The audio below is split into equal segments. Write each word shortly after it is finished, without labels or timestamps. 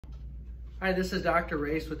Hi, this is Dr.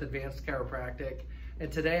 Raesz with Advanced Chiropractic,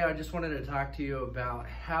 and today I just wanted to talk to you about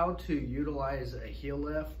how to utilize a heel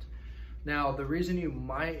lift. Now, the reason you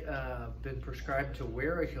might have been prescribed to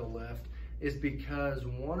wear a heel lift is because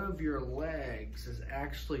one of your legs is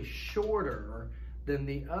actually shorter than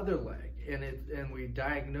the other leg, and we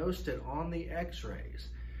diagnosed it on the x-rays.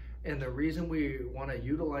 And the reason we want to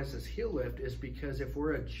utilize this heel lift is because if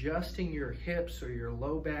we're adjusting your hips or your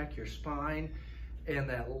low back, your spine, and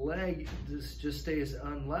that leg just stays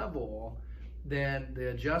unlevel, then the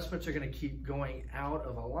adjustments are going to keep going out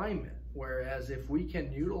of alignment. Whereas if we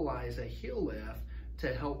can utilize a heel lift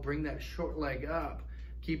to help bring that short leg up,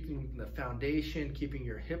 keeping the foundation, keeping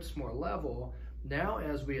your hips more level, now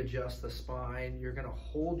as we adjust the spine, you're going to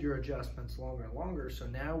hold your adjustments longer and longer. So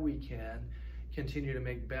now we can continue to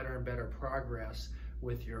make better and better progress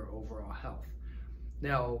with your overall health.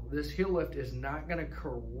 Now, this heel lift is not going to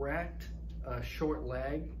correct a short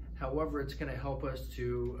leg. However, it's going to help us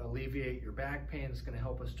to alleviate your back pain. It's going to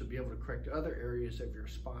help us to be able to correct other areas of your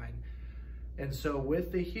spine. And so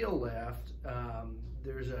with the heel lift,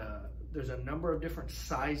 there's a number of different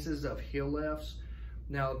sizes of heel lifts.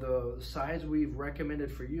 Now, the size we've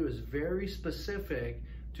recommended for you is very specific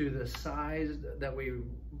to the size that we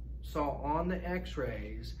saw on the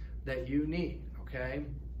x-rays that you need, okay?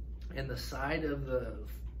 And the side of the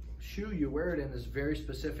shoe you wear it in is very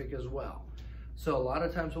specific as well. So a lot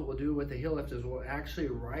of times what we'll do with the heel lift is we'll actually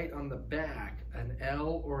write on the back an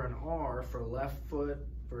L or an R for left foot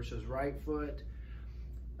versus right foot.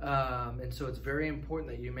 And so it's very important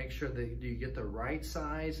that you make sure that you get the right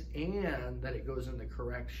size and that it goes in the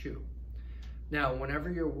correct shoe. Now, whenever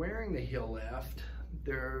you're wearing the heel lift,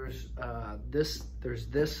 there's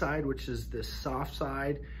this side, which is this soft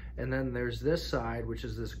side, and then there's this side, which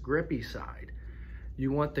is this grippy side.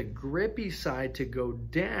 You want the grippy side to go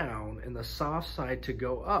down and the soft side to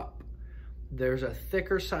go up. There's a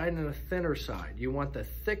thicker side and a thinner side. You want the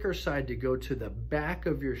thicker side to go to the back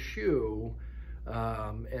of your shoe,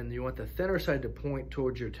 and you want the thinner side to point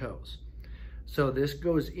towards your toes. So this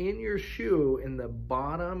goes in your shoe, in the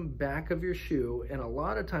bottom back of your shoe, and a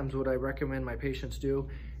lot of times what I recommend my patients do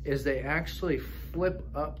is they actually flip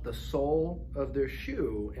up the sole of their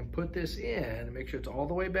shoe and put this in and make sure it's all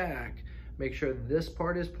the way back. Make sure this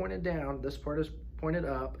part is pointed down, this part is pointed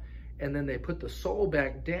up, and then they put the sole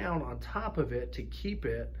back down on top of it to keep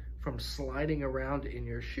it from sliding around in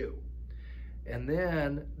your shoe. And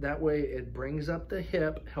then that way it brings up the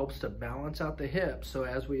hip, helps to balance out the hip. So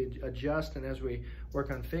as we adjust and as we work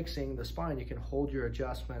on fixing the spine, you can hold your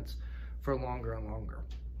adjustments for longer and longer.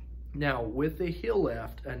 Now with the heel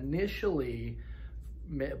lift, initially,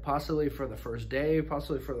 possibly for the first day,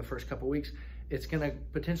 possibly for the first couple weeks, it's going to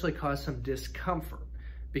potentially cause some discomfort,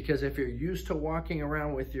 because if you're used to walking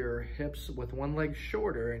around with your hips with one leg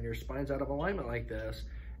shorter and your spine's out of alignment like this,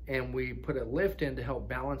 and we put a lift in to help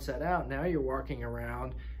balance that out, now you're walking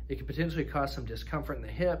around, it can potentially cause some discomfort in the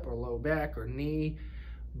hip or low back or knee,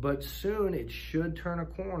 but soon it should turn a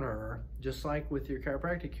corner. Just like with your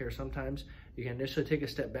chiropractic care, sometimes you can initially take a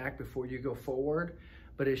step back before you go forward,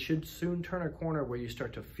 but it should soon turn a corner where you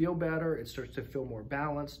start to feel better, it starts to feel more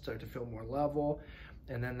balanced, start to feel more level,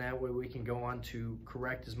 and then that way we can go on to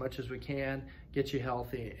correct as much as we can, get you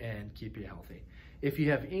healthy, and keep you healthy. If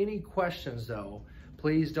you have any questions though,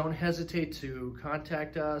 please don't hesitate to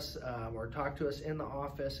contact us or talk to us in the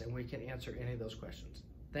office, and we can answer any of those questions.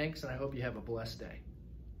 Thanks, and I hope you have a blessed day.